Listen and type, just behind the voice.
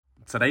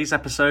Today's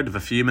episode of A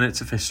Few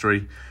Minutes of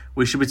History,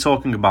 we should be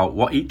talking about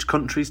what each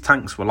country's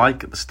tanks were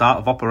like at the start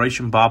of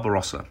Operation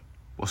Barbarossa.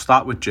 We'll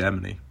start with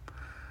Germany.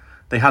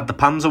 They had the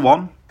Panzer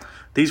I.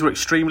 These were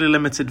extremely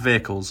limited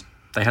vehicles.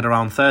 They had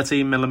around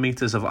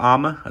 13mm of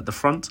armour at the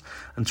front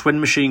and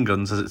twin machine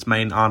guns as its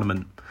main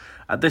armament.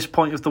 At this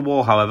point of the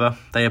war, however,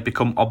 they had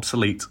become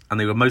obsolete and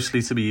they were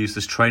mostly to be used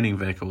as training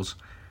vehicles.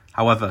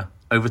 However,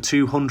 over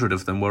 200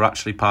 of them were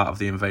actually part of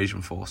the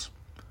invasion force.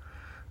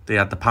 They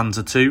had the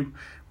Panzer II,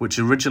 which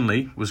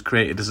originally was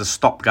created as a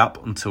stopgap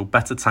until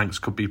better tanks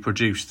could be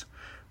produced.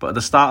 But at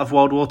the start of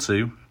World War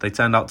II, they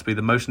turned out to be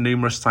the most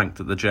numerous tank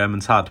that the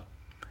Germans had.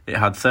 It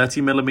had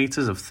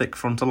 30mm of thick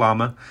frontal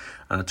armour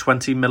and a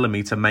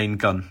 20mm main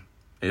gun,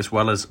 as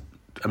well as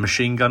a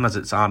machine gun as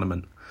its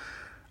armament.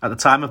 At the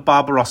time of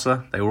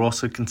Barbarossa, they were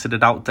also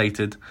considered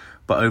outdated,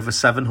 but over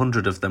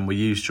 700 of them were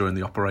used during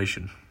the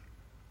operation.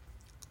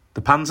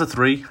 The Panzer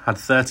III had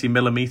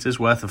 30mm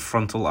worth of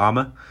frontal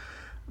armour,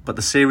 but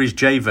the Series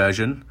J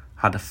version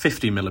had a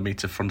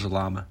 50mm frontal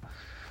armour.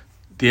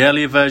 The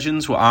earlier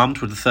versions were armed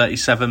with a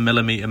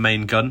 37mm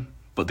main gun,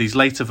 but these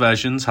later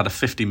versions had a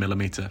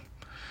 50mm.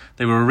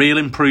 They were a real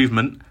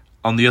improvement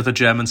on the other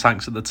German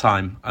tanks at the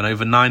time, and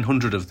over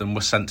 900 of them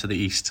were sent to the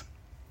east.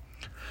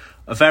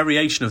 A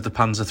variation of the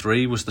Panzer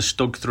III was the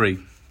Stug III.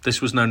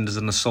 This was known as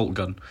an assault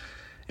gun.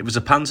 It was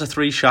a Panzer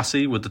III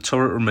chassis with the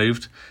turret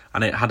removed,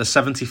 and it had a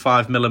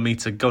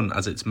 75mm gun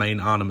as its main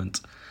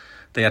armament.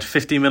 They had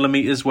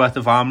 50mm worth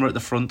of armour at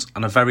the front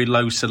and a very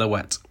low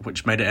silhouette,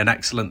 which made it an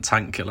excellent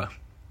tank killer.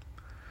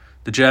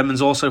 The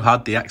Germans also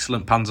had the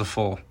excellent Panzer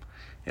IV.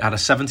 It had a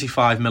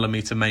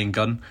 75mm main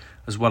gun,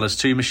 as well as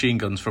two machine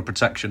guns for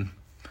protection.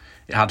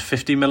 It had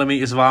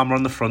 50mm of armour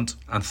on the front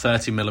and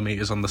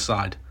 30mm on the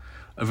side.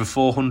 Over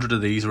 400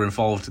 of these were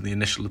involved in the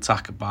initial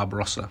attack at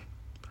Barbarossa.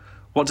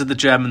 What did the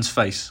Germans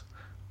face?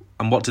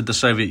 And what did the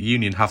Soviet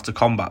Union have to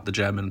combat the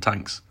German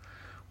tanks?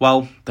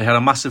 Well, they had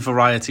a massive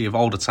variety of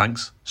older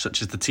tanks,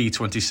 such as the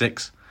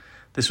T-26.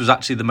 This was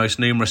actually the most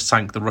numerous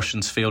tank the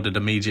Russians fielded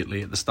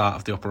immediately at the start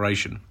of the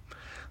operation.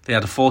 They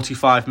had a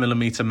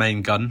 45mm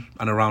main gun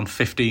and around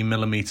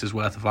 15mm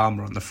worth of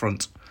armour on the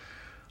front.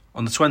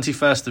 On the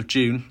 21st of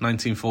June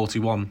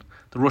 1941,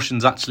 the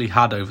Russians actually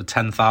had over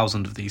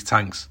 10,000 of these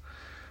tanks.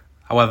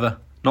 However,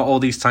 not all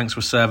these tanks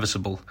were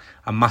serviceable,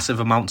 and massive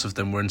amounts of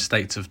them were in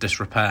states of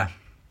disrepair.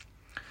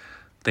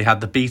 They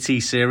had the BT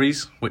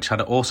series, which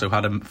also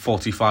had a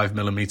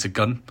 45mm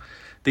gun.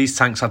 These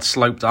tanks had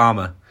sloped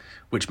armour,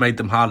 which made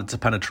them harder to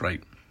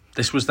penetrate.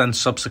 This was then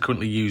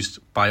subsequently used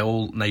by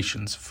all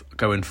nations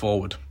going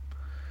forward.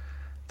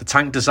 The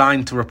tank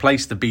designed to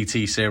replace the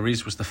BT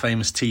series was the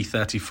famous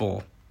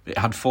T-34. It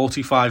had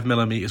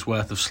 45mm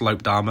worth of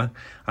sloped armour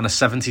and a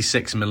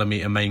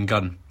 76mm main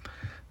gun.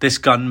 This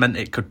gun meant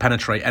it could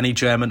penetrate any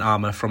German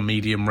armour from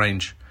medium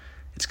range.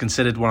 It's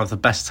considered one of the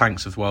best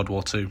tanks of World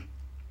War II.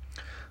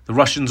 The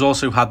Russians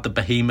also had the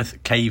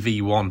behemoth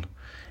KV-1.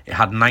 It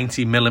had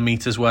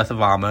 90mm worth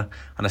of armour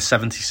and a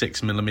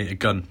 76mm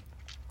gun,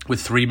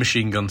 with three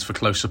machine guns for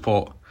close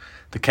support.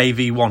 The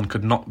KV-1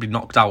 could not be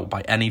knocked out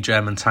by any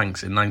German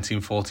tanks in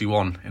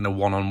 1941 in a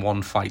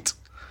one-on-one fight.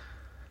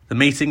 The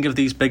meeting of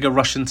these bigger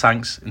Russian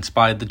tanks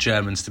inspired the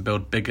Germans to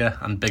build bigger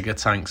and bigger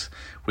tanks,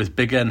 with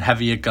bigger and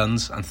heavier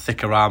guns and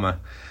thicker armour.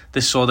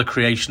 This saw the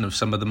creation of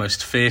some of the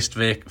most feared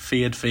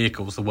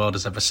vehicles the world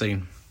has ever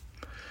seen.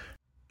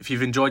 If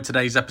you've enjoyed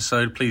today's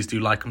episode, please do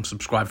like and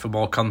subscribe for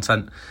more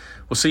content.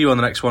 We'll see you on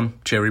the next one.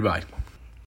 Cheery bye.